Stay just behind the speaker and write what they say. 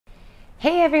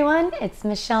Hey everyone, it's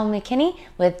Michelle McKinney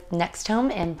with Next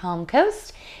Home in Palm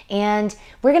Coast, and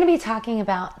we're going to be talking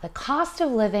about the cost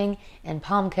of living in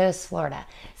Palm Coast, Florida.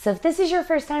 So if this is your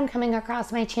first time coming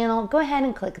across my channel, go ahead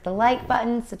and click the like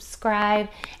button, subscribe,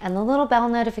 and the little bell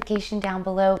notification down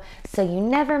below so you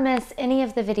never miss any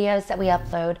of the videos that we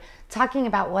upload talking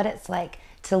about what it's like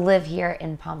to live here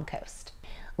in Palm Coast.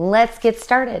 Let's get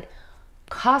started.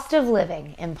 Cost of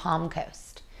living in Palm Coast.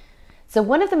 So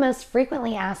one of the most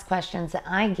frequently asked questions that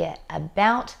I get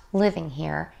about living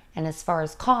here, and as far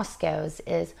as cost goes,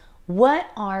 is what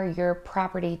are your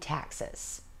property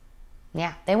taxes?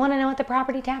 Yeah, they want to know what the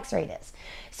property tax rate is.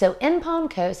 So in Palm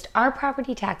Coast, our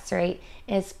property tax rate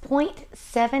is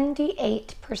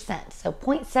 0.78%. So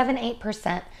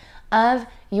 0.78% of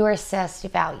your assessed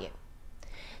value.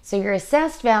 So your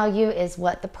assessed value is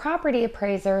what the property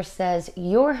appraiser says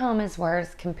your home is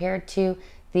worth compared to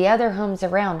the other homes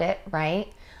around it, right?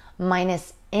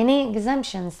 Minus any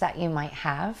exemptions that you might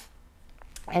have.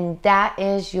 And that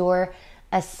is your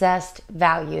assessed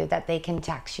value that they can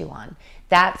tax you on.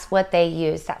 That's what they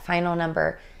use, that final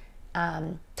number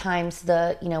times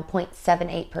the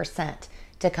 0.78%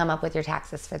 to come up with your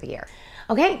taxes for the year.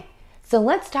 Okay, so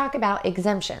let's talk about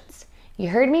exemptions. You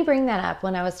heard me bring that up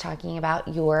when I was talking about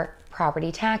your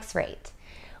property tax rate.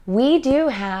 We do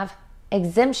have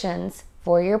exemptions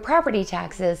for your property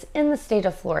taxes in the state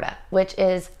of Florida, which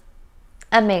is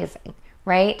amazing,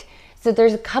 right? So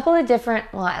there's a couple of different,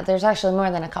 well, there's actually more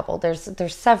than a couple. There's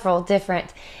several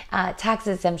different tax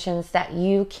exemptions that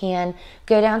you can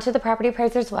go down to the property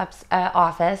appraiser's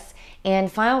office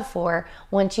and file for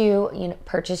once you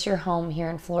purchase your home here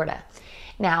in Florida.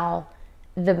 Now,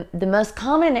 the most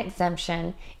common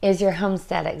exemption is your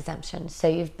homestead exemption. So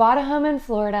you've bought a home in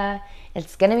Florida,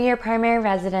 it's going to be your primary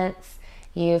residence.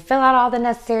 You fill out all the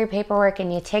necessary paperwork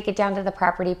and you take it down to the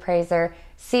property appraiser,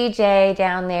 CJ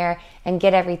down there, and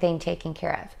get everything taken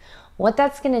care of. What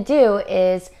that's going to do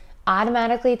is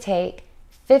automatically take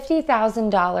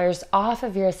 $50,000 off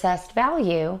of your assessed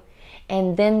value,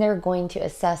 and then they're going to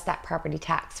assess that property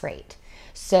tax rate.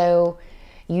 So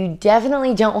you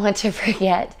definitely don't want to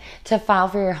forget to file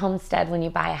for your homestead when you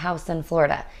buy a house in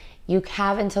Florida. You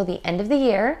have until the end of the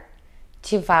year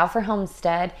to file for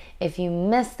homestead. If you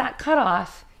miss that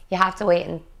cutoff, you have to wait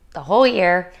the whole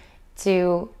year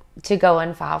to go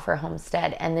and file for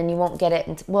homestead, and then you won't get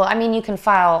it well, I mean, you can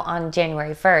file on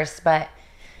January 1st, but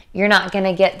you're not going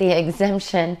to get the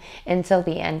exemption until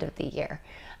the end of the year.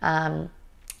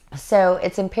 So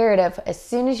it's imperative, as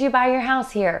soon as you buy your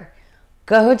house here,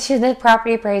 go to the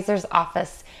property appraiser's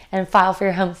office and file for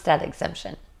your homestead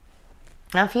exemption.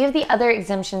 Now, a few of the other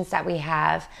exemptions that we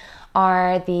have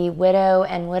are the widow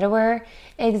and widower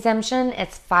exemption.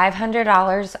 It's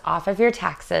 $500 off of your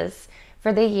taxes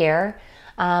for the year.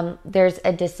 There's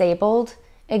a disabled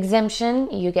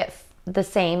exemption. You get the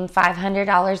same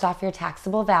 $500 off your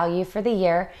taxable value for the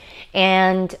year.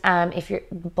 And if you're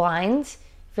blind,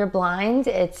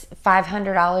 it's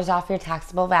 $500 off your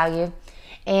taxable value.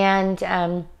 And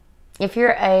if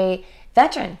you're a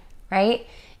veteran, right?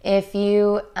 If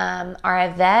you are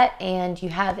a vet and you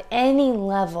have any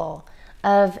level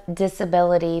of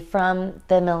disability from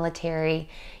the military,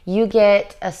 you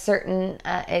get a certain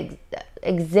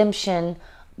exemption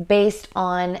based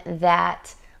on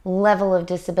that level of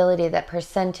disability, that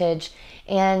percentage.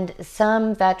 And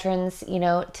some veterans,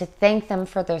 to thank them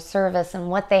for their service and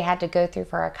what they had to go through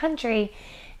for our country,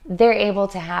 they're able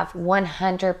to have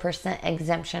 100%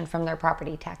 exemption from their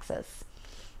property taxes.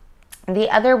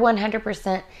 The other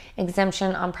 100%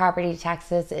 exemption on property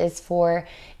taxes is for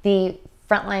the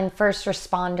frontline first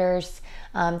responders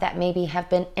that maybe have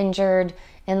been injured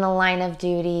in the line of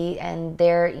duty and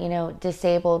they're,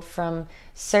 disabled from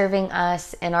serving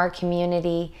us in our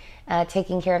community,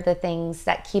 taking care of the things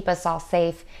that keep us all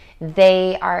safe.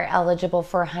 They are eligible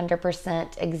for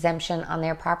 100% exemption on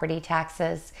their property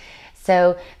taxes.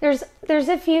 So there's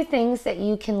a few things that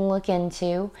you can look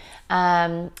into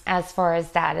as far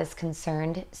as that is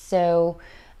concerned. So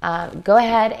go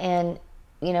ahead and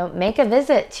make a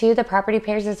visit to the property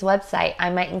appraiser's website.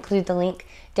 I might include the link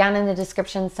down in the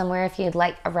description somewhere if you'd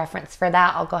like a reference for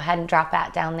that. I'll go ahead and drop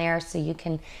that down there so you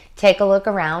can take a look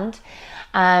around.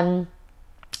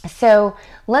 So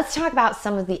let's talk about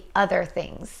some of the other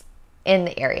things in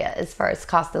the area as far as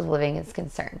cost of living is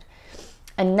concerned.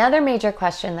 Another major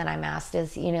question that I'm asked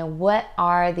is, what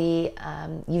are the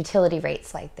utility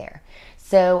rates like there?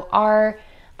 So our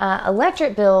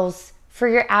electric bills for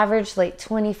your average like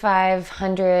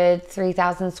 2,500,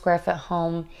 3,000 square foot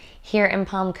home here in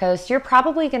Palm Coast, you're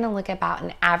probably going to look about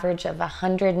an average of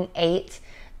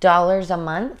 $108 a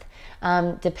month,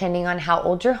 depending on how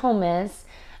old your home is.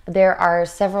 There are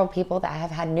several people that have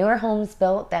had newer homes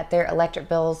built that their electric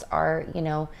bills are,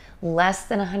 less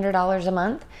than $100 a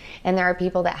month. And there are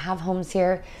people that have homes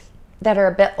here that are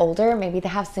a bit older. Maybe they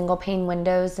have single pane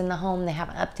windows in the home. They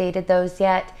haven't updated those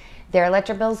yet. Their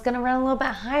electric bill is going to run a little bit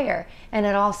higher. And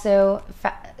it also,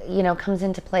 comes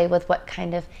into play with what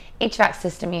kind of HVAC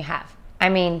system you have. I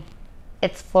mean,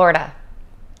 it's Florida.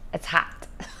 It's hot.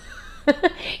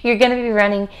 You're going to be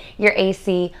running your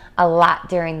AC a lot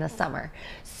during the summer.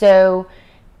 So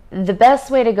the best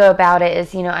way to go about it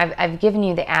is, I've given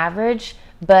you the average,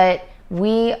 but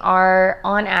we are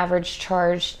on average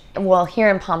charged, well, here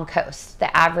in Palm Coast,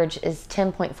 the average is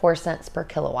 10.4 cents per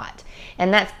kilowatt.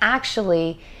 And that's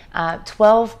actually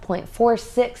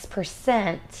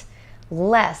 12.46%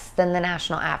 less than the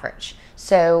national average.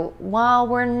 So while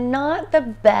we're not the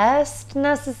best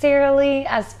necessarily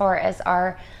as far as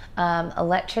our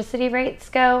electricity rates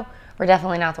go, we're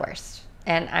definitely not the worst.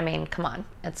 And I mean, come on,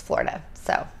 it's Florida.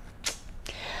 So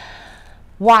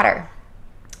water.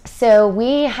 So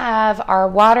we have our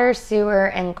water, sewer,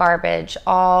 and garbage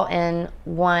all in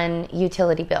one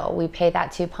utility bill. We pay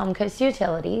that to Palm Coast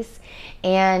Utilities,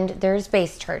 and there's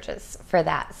base charges for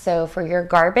that. So for your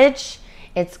garbage,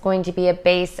 it's going to be a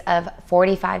base of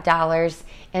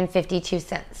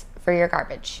 $45.52 for your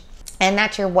garbage. And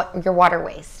that's your water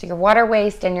waste. Your water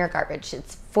waste and your garbage.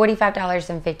 It's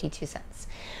 $45.52.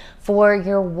 For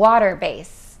your water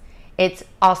base, it's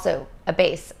also a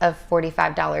base of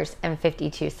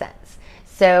 $45.52.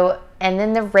 So, and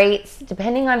then the rates,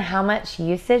 depending on how much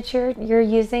usage you're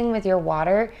using with your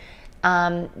water,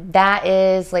 that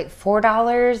is like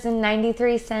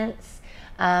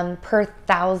 $4.93 per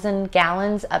 1,000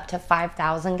 gallons up to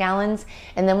 5,000 gallons.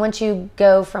 And then once you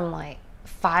go from like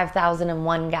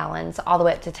 5,001 gallons all the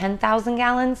way up to 10,000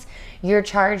 gallons, you're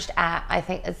charged at, I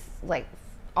think it's like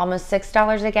almost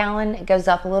 $6 a gallon. It goes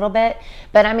up a little bit.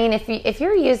 But I mean, if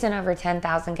you're using over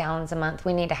 10,000 gallons a month,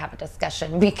 we need to have a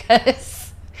discussion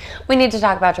because we need to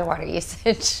talk about your water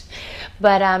usage.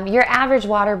 But your average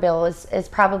water bill is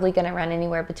probably going to run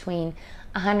anywhere between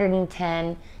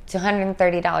 $110 to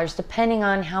 $130, depending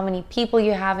on how many people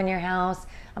you have in your house,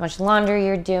 how much laundry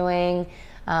you're doing.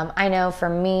 I know for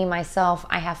me, myself,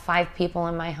 I have 5 people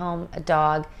in my home, a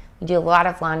dog. We do a lot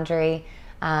of laundry.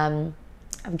 I've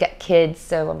got kids,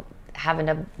 so I'm having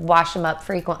to wash them up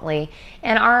frequently.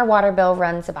 And our water bill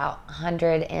runs about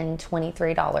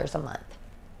 $123 a month.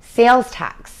 Sales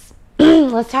tax.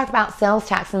 Let's talk about sales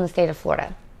tax in the state of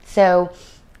Florida. So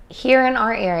here in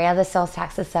our area, the sales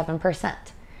tax is 7%.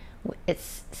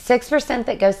 It's 6%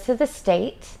 that goes to the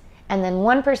state, and then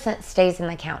 1% stays in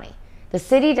the county. The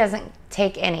city doesn't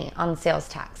take any on sales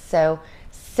tax. So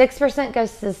 6%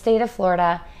 goes to the state of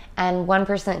Florida, and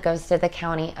 1% goes to the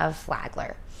county of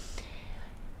Flagler.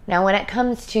 Now, when it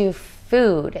comes to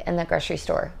food in the grocery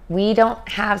store, we don't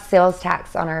have sales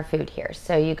tax on our food here.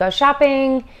 So you go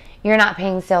shopping, you're not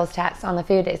paying sales tax on the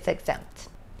food, it's exempt.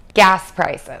 Gas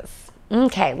prices.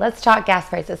 Okay, let's talk gas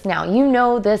prices.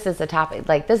 Now, this is a topic,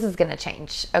 like this is gonna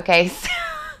change, okay? So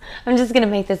I'm just gonna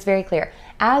make this very clear.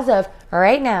 As of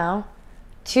right now,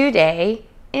 today,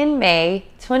 in May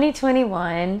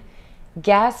 2021,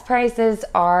 gas prices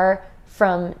are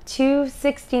from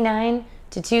 $2.69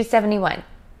 to $2.71.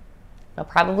 It'll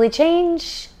probably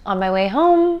change on my way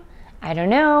home. I don't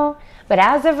know. But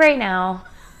as of right now,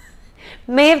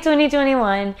 May of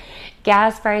 2021,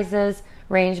 gas prices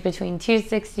range between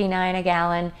 $2.69 a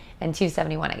gallon and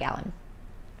 $2.71 a gallon.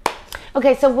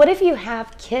 Okay, so what if you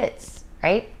have kids,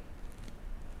 right?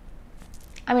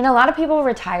 I mean, a lot of people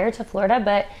retire to Florida,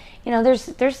 but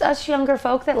there's us younger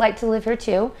folk that like to live here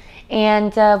too.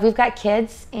 And we've got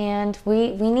kids, and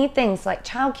we need things like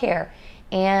childcare.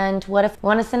 And what if we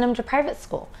want to send them to private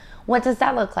school? What does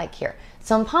that look like here?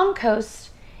 So in Palm Coast,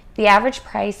 the average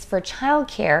price for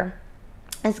childcare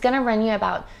is going to run you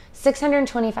about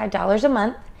 $625 a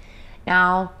month.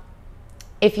 Now,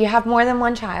 if you have more than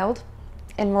one child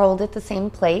enrolled at the same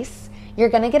place, you're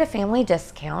going to get a family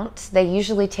discount. They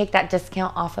usually take that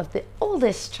discount off of the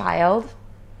oldest child,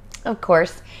 of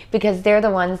course, because they're the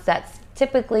ones that's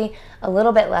typically a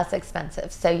little bit less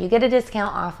expensive. So you get a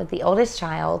discount off of the oldest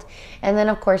child, and then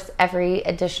of course every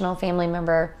additional family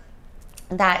member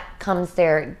that comes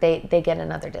there, they get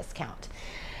another discount.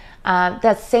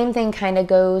 That same thing kind of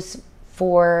goes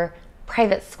for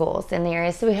private schools in the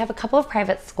area. So we have a couple of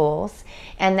private schools,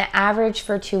 and the average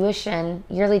for tuition,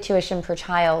 yearly tuition per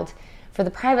child for the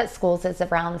private schools is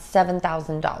around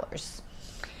 $7,000.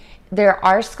 There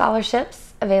are scholarships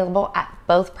available at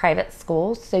both private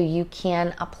schools, so you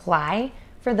can apply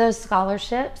for those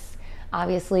scholarships.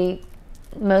 Obviously,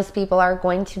 most people are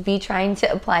going to be trying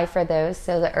to apply for those,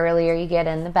 so the earlier you get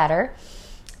in, the better.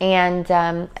 And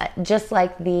just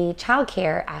like the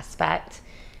childcare aspect,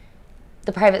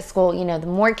 the private school, you know, the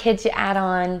more kids you add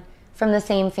on from the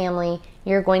same family,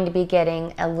 you're going to be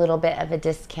getting a little bit of a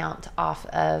discount off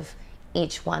of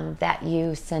each one that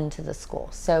you send to the school.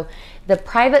 So the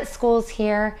private schools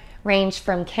here range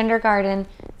from kindergarten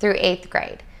through 8th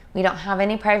grade. We don't have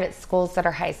any private schools that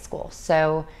are high school.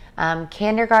 So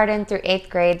kindergarten through 8th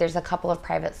grade, there's a couple of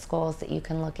private schools that you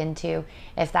can look into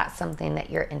if that's something that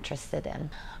you're interested in.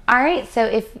 All right, so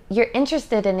if you're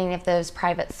interested in any of those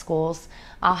private schools,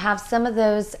 I'll have some of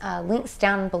those links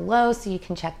down below so you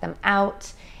can check them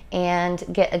out and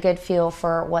get a good feel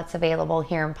for what's available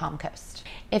here in Palm Coast.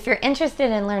 If you're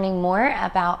interested in learning more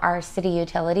about our city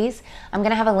utilities, I'm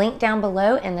going to have a link down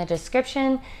below in the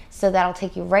description, so that'll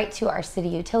take you right to our city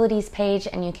utilities page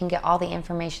and you can get all the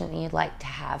information that you'd like to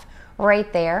have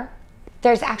right there.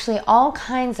 There's actually all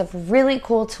kinds of really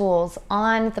cool tools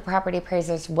on the property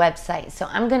appraiser's website. So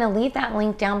I'm going to leave that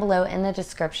link down below in the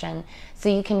description so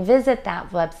you can visit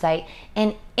that website.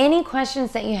 And any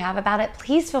questions that you have about it,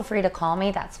 please feel free to call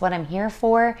me. That's what I'm here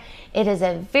for. It is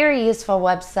a very useful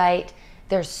website.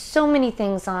 There's so many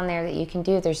things on there that you can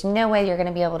do. There's no way you're going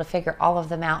to be able to figure all of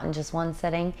them out in just one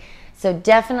sitting. So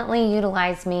definitely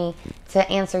utilize me to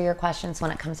answer your questions when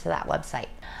it comes to that website.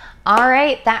 All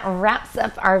right, that wraps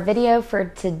up our video for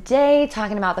today,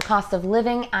 talking about the cost of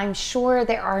living. I'm sure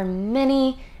there are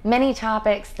many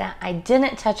topics that I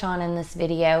didn't touch on in this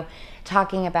video,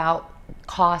 talking about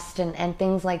cost and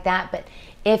things like that. But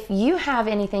if you have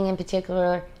anything in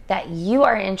particular that you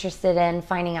are interested in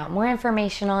finding out more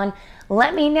information on,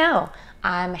 let me know.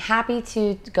 I'm happy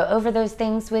to go over those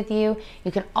things with you.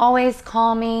 You can always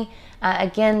call me.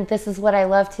 Again, this is what I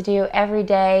love to do every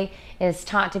day, is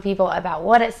talk to people about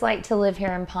what it's like to live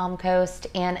here in Palm Coast.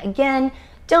 And again,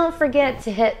 don't forget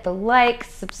to hit the like,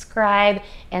 subscribe,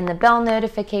 and the bell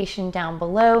notification down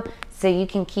below so you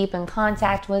can keep in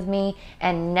contact with me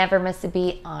and never miss a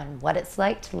beat on what it's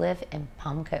like to live in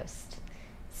Palm Coast.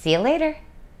 See you later.